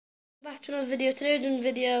back to another video. Today we're doing a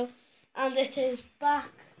video and it is back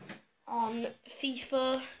on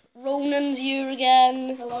FIFA. Ronan's here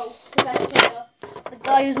again. Hello, the best player. The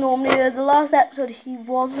guy who's normally here. The last episode he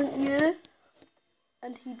wasn't here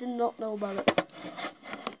and he did not know about it.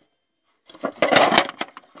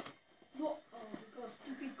 What? Oh my god,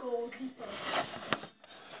 stupid goalkeeper.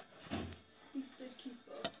 Stupid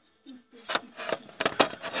keeper. Stupid keeper.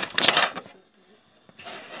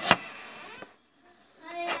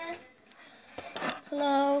 Hiya.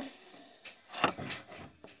 Hello.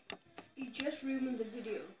 You just ruined the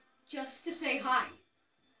video. Just to say hi.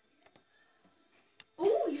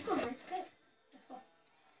 Oh, he's got a nice play. Let's go.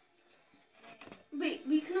 Wait,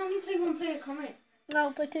 we can only play one player, can't we?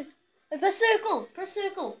 No, play two. Wait, press circle. Press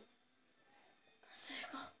circle. Press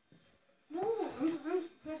circle. No, I'm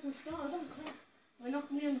pressing start. I don't care. We're not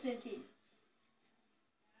going to be on the same team.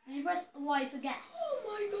 Did you press Y for guest? Oh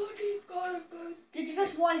my god, he's got a good. Did you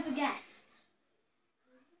press Y for guest?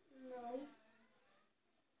 No.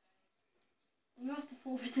 You have to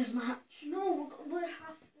forfeit this match. No, we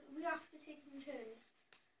have to take them turns.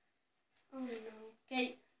 Oh no.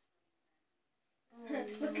 Okay.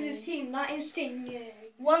 Look at his team. That is team. Yeah.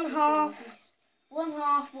 One half,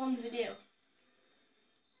 one video.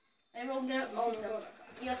 Hey, Ron, get out. Oh my god.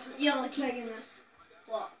 You have to play keep. in this.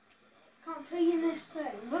 What? Can't play in this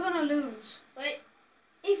thing. We're gonna lose. Wait.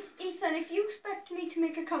 Ethan, if you expect me to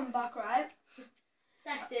make a comeback, right?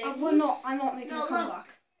 Settings. I'm not making No, a comeback.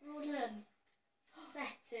 Ronan.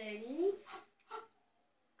 Settings.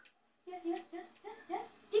 Yeah.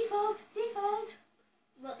 Default.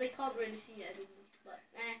 But they can't really see it. But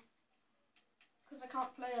Because I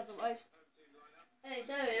can't play otherwise. Hey,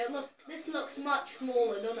 there we go. Look, this looks much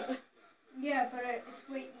smaller, doesn't it? Yeah, but it's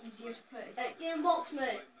way easier to play. Game box,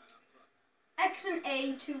 mate. X and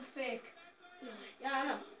A too fake. Yeah, I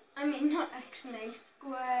know. I mean, not X and A,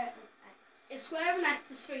 square and X. If square and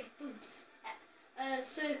X is straight boot.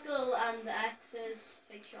 Circle and X is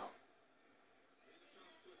fake shot.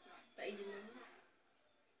 But you didn't know.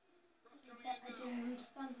 I didn't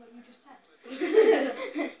understand what you just said.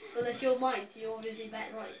 Well, it's your mind, so you obviously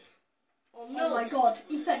bet right. Oh no! Oh my god,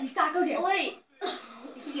 Ethan, he's tackled him. Oh wait!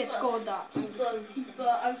 He had scored that.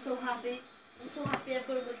 Keeper, I'm so happy. I'm so happy I've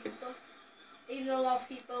got a good keeper. Even though last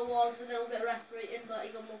keeper was a little bit respirating, but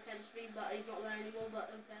he got more chemistry, but he's not there anymore, but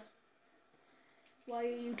who cares? Why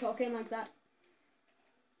are you talking like that?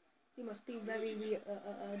 You must be very weird.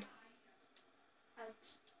 Out.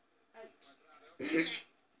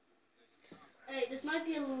 Hey, this might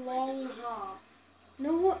be a long half.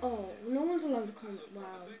 No one's allowed to comment. Wow.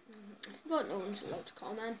 I forgot no one's allowed to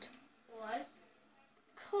comment. Why?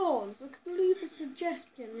 Cause I can leave a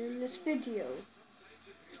suggestion in this video.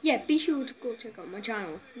 Yeah, be sure to go check out my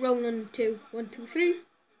channel. Ronan2123.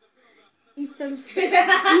 Ethan.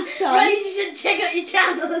 Right, you should check out your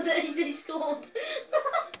channel that he scored.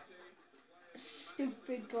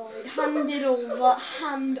 Stupid boy. Hand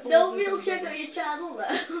over. Nobody will check out your channel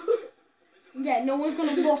though. Yeah, no one's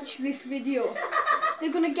gonna watch this video.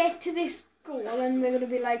 They're gonna get to this goal and they're gonna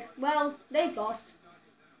be like, well, they've lost.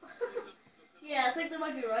 Yeah, I think they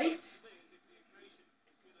might be right.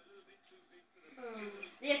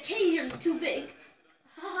 The occasion's too big.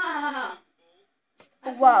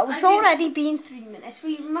 Wow, it's already been 3 minutes.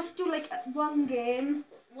 We must do like one game.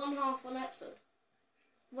 One half, one episode.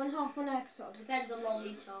 One half, one episode. Depends on how long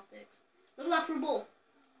each half takes. Look at that for a ball.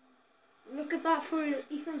 Look at that for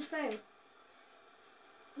Ethan's fail.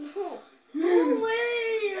 No. No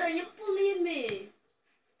way! You're bullying me.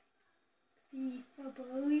 FIFA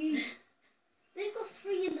boy. They've got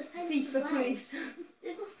 3 in defence as FIFA well. please.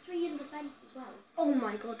 They've got 3 in defence as well. Oh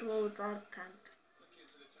my god, World God can't.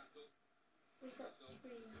 We've got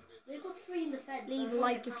 3. They've got 3 in defence. Leave a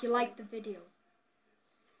like if you like the video.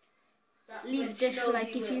 That Leave a which dislike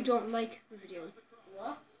nobody if you will. don't like the video.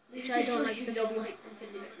 What? Which I don't like If the you don't video. like the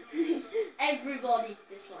video. Everybody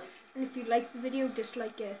dislike. And if you like the video,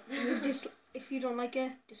 dislike it. If you don't like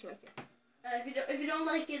it, dislike it. If you don't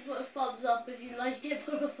like it, put a thumbs up. If you like it,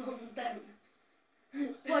 put a thumbs down.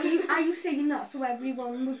 Well, are you saying that so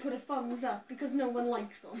everyone will put a thumbs up because no one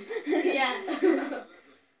likes them? Yeah.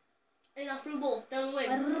 Hey, that through ball down the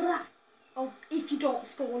wing. Oh, if you don't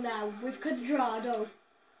score now with Quadrado.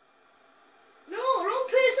 No, wrong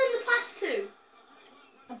person to pass to.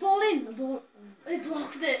 A ball in. I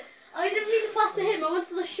blocked it. I didn't mean to pass to him. I went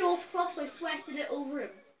for the short cross. I sweated it over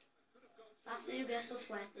him. That's what you get for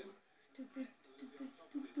sweating. Stupid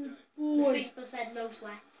The boy. FIFA said no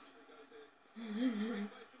sweats.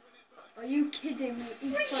 Are you kidding me?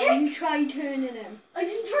 You tried turning him. I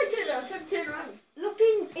didn't try to turn around. I tried to turn around.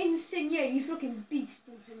 Looking Insigne, he's looking beast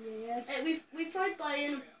Insigne, yes. We've tried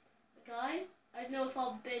buying The guy? I don't know if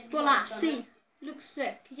our bid Well, might have done see, it. looks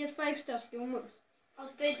sick. He gets 5 stars almost. Our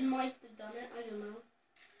bid might have done it, I don't know.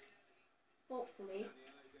 Hopefully.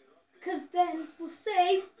 Because then we'll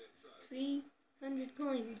save 300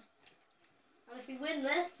 coins. And if we win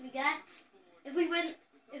this, we get. If we win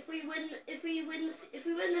this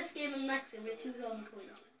game and the next game, we get 2,000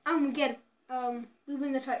 coins. And we get, we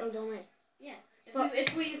win the title, don't we? Yeah. But-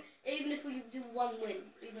 Even if we do one win,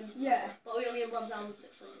 Yeah. but we only have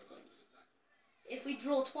 1,600 coins. If we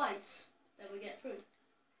draw twice, then we get through.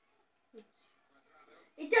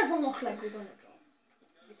 It doesn't look like we're going to draw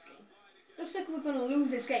this game. Looks like we're going to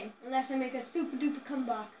lose this game unless I make a super duper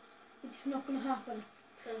comeback, which is not going to happen.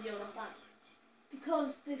 Because you're not bad.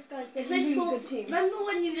 Because this guy's If a they really score, good team. remember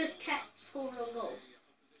when you just kept scoring on goals?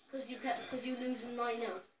 Because you losing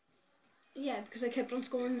 9-0. Yeah, because I kept on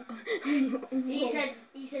scoring. He said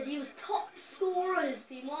he was top scorer. His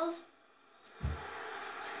team was.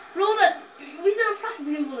 Ronan, we did a practice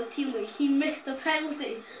game on his team where he missed a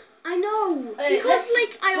penalty. I know. Hey, Because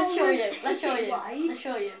like I let's always show you. Let's hit show it you. wide. Let's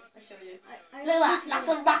show you. I Look at that.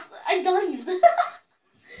 That's I dived.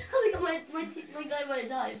 I think my guy might have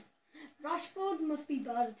dived. Rashford must be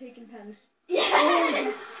bad at taking pens.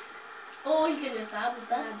 Yes. Oh, you can just stab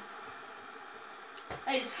instead.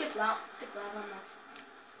 Hey, just skip that. I'm off.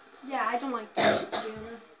 Yeah, I don't like that, to be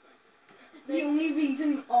honest. The only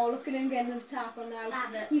reason, look at him getting an attack on now.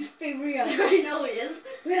 Have it. He's furious. I know he is.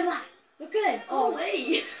 Look at that. Look at it. Oh,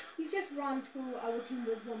 wait. He's just ran through our team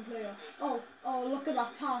with one player. Oh, look at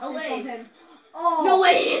that pass Oh, from wait. him. Oh. No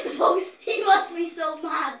way, he hit the post. He must be so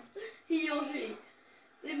mad. He or she.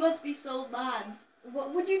 They must be so mad.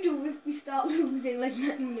 What would you do if we start losing like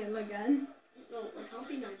 9-0 again? No, it can't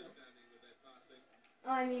be 9-0.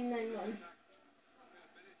 I mean 9-1.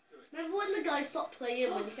 Remember when the guy stopped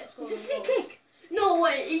playing when he kept scoring It's a free goals? kick. No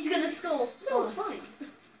way, he's gonna score. No, it's Oh. fine.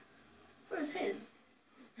 Where's his?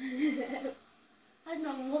 I don't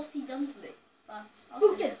know what he done to me, but I'll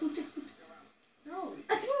Boot take it. No,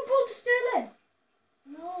 I threw a ball to Sterling.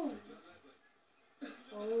 no.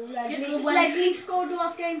 Oh, Yes, the Ledley. Welsh- Ledley scored the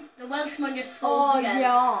last game. The Welshman just scores again.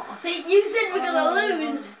 yeah. See, you said we're gonna Oh.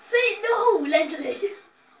 lose. Say no, Ledley.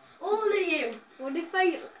 All of you. What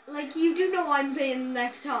if you do know I'm playing the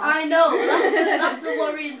next half? I know. That's the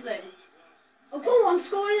worrying thing. Oh, go on,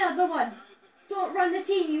 score another one. Don't run the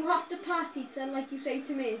team. You have to pass, Ethan, like you say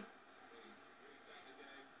to me.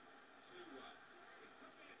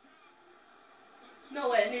 No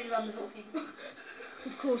way, I need to run the whole team.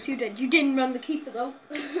 Of course you did. You didn't run the keeper though,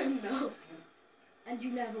 No. and you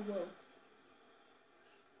never will.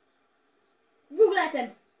 Roulette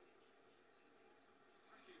then.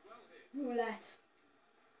 Roulette.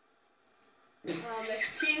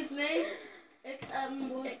 Excuse me.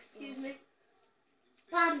 Excuse me.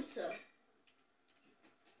 Banter.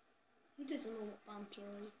 He doesn't know what banter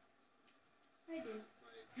is. I do.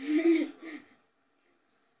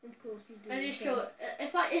 Of course you do. I just show.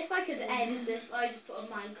 If I could edit this, I just put a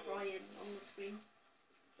man crying on the screen,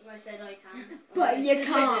 and I said I can. But And I you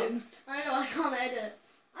said I do. can't. I know I can't edit.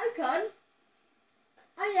 I can.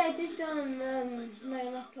 I edit on my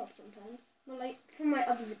laptop sometimes. Well, like for my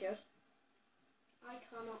other videos. I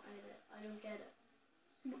cannot edit. I don't get it.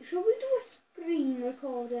 Shall we do a screen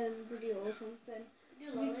recording video or something? Do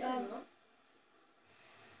that later, look.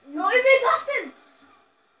 No, No, he made past him.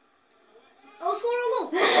 Oh, score a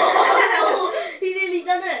goal! Oh, no, he nearly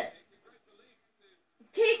done it.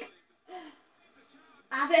 Kick.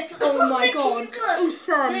 Have it. Oh my The god.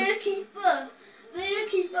 keeper. Ethan. Their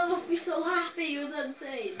keeper must be so happy with them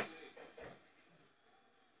saves.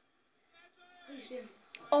 Are you serious?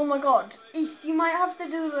 Oh my god. Eth, you might have to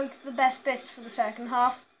do like the best bits for the second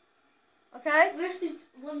half. Okay? We just did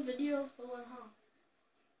one video for 1 half.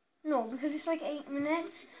 No, because it's like 8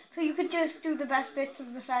 minutes. So you could just do the best bits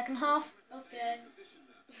of the second half. Okay.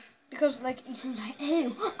 Because like Ethan's like, hey,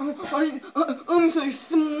 I'm so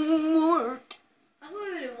smart. I thought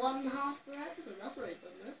we were doing 1 half per episode. That's where I've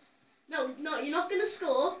done this. No, you're not gonna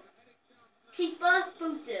score. Keeper,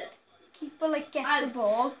 boot it. Keeper like gets the Out.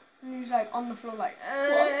 ball and he's like on the floor like.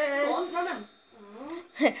 Go on, run him.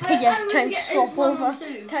 Yeah, I time to was swap one or over.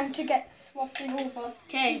 two. Time to get swapped over.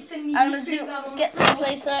 Okay, Ethan, you I'm gonna do that on get the the floor.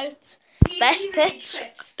 place out. Best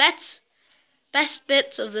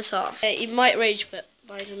bits of this half. He might rage quit,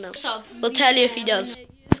 but I don't know. We'll tell you if he does.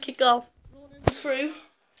 Let's kick off. Through.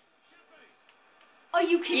 Are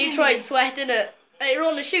you kidding You me? tried sweating it. Hey,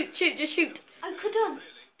 Rona, shoot, just shoot. I couldn't.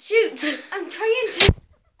 Shoot. I'm trying to.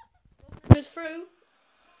 It's through.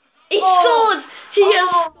 He scored. He has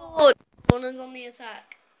scored. Ronan's on the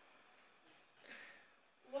attack.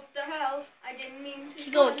 What the hell? I didn't mean to.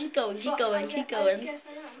 Keep going.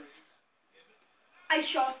 I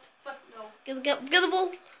shot, but no. Get the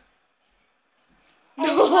ball.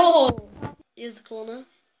 Oh, No. Here's the corner.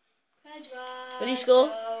 Pedro. Will he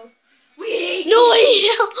score? We. No,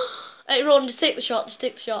 he. Hey, Ron, just take the shot. Just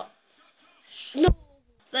take the shot. No.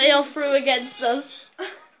 They are through against us.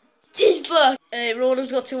 Keeper. Hey,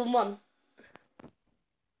 Ronan's got 2-on-1. 3-on-1.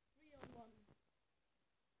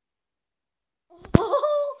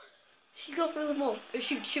 Oh, she got through them all. Oh,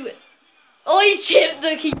 shoot it. Oh, he chipped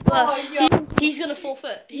the keeper. Oh, yeah. He's gonna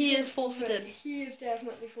forfeit. He is forfeiting. He is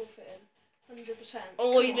definitely forfeiting. 100%.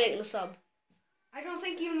 Oh, he's making a sub. I don't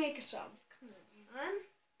think he'll make a sub. Come on, man.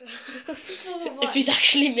 If he's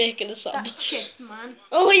actually making a sub. That chip, man.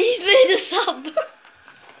 Oh, he's made a sub.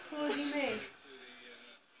 What has he made?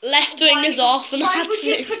 Left wing is off, and why that's would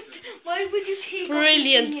you why would you take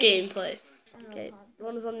brilliant off gameplay. Okay,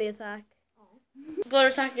 Ronan's on the attack. Got to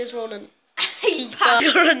attack is Ronan. Keeper.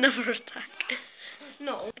 Got another attack.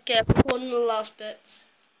 No. Okay, one of the last bits.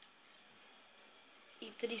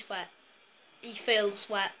 Did he sweat? He failed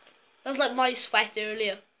sweat. That was like my sweat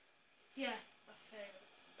earlier. Yeah, I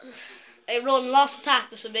failed. Hey Ron, last attack,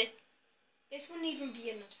 this will be. This wouldn't even be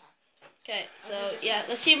an attack. Okay, so yeah,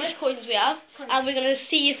 let's see how much coins we have. And we're going to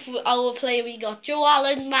see if our player we got. Joe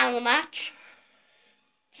Allen, man of the match.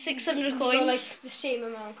 600 coins. Got, like the same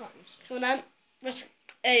amount of coins. Come on,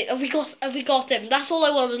 hey, have we got him? That's all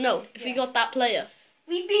I want to know. If we got that player.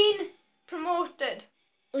 We've been promoted.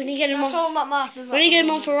 We need to get him That's on. all that matters. We need to get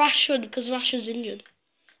him on for Rashford because Rashford's injured.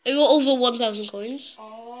 We got over 1,000 coins.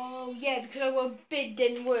 Oh yeah, because our bid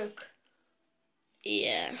didn't work.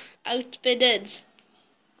 Yeah, outbidded.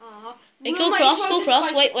 Hey, We go might cross, as well go just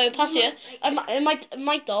cross. buy- Wait, pass we here. I might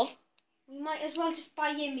have. We might as well just buy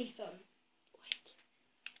him, Ethan. Wait.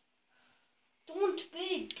 Don't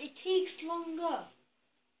bid. It takes longer.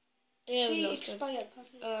 Yeah, we See, lost him. expired. Pass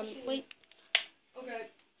it. Wait. Okay.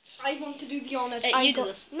 I want to do the honours. Hey, you do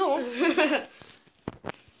this. No.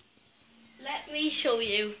 Let me show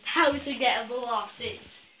you how to get a velocity.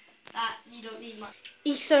 That you don't need much.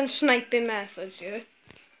 Ethan sniping methods, yeah.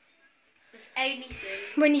 Just anything.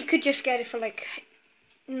 When you could just get it for like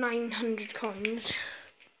 900 coins.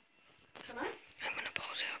 Can I? I'm gonna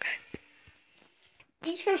pause it,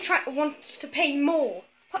 okay. Ethan wants to pay more.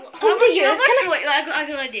 How much? Wait, I got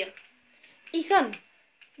an idea. Ethan,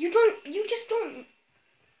 you just don't.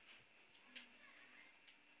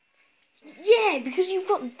 Yeah, because you've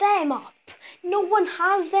got them up. No one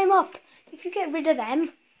has them up. If you get rid of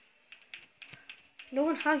them, no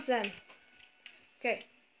one has them. Okay.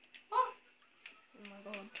 What? Oh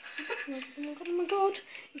my god. Oh my god, oh my god.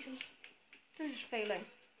 Ethan's just failing.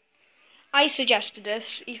 I suggested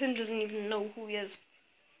this. Ethan doesn't even know who he is.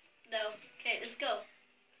 No. Okay, let's go.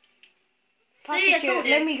 Pass See, I it to told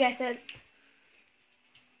you. you. Let me get it.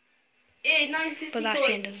 Yeah, 950 But that's coins.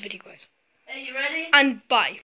 the end of the video, guys. Are you ready? And bye.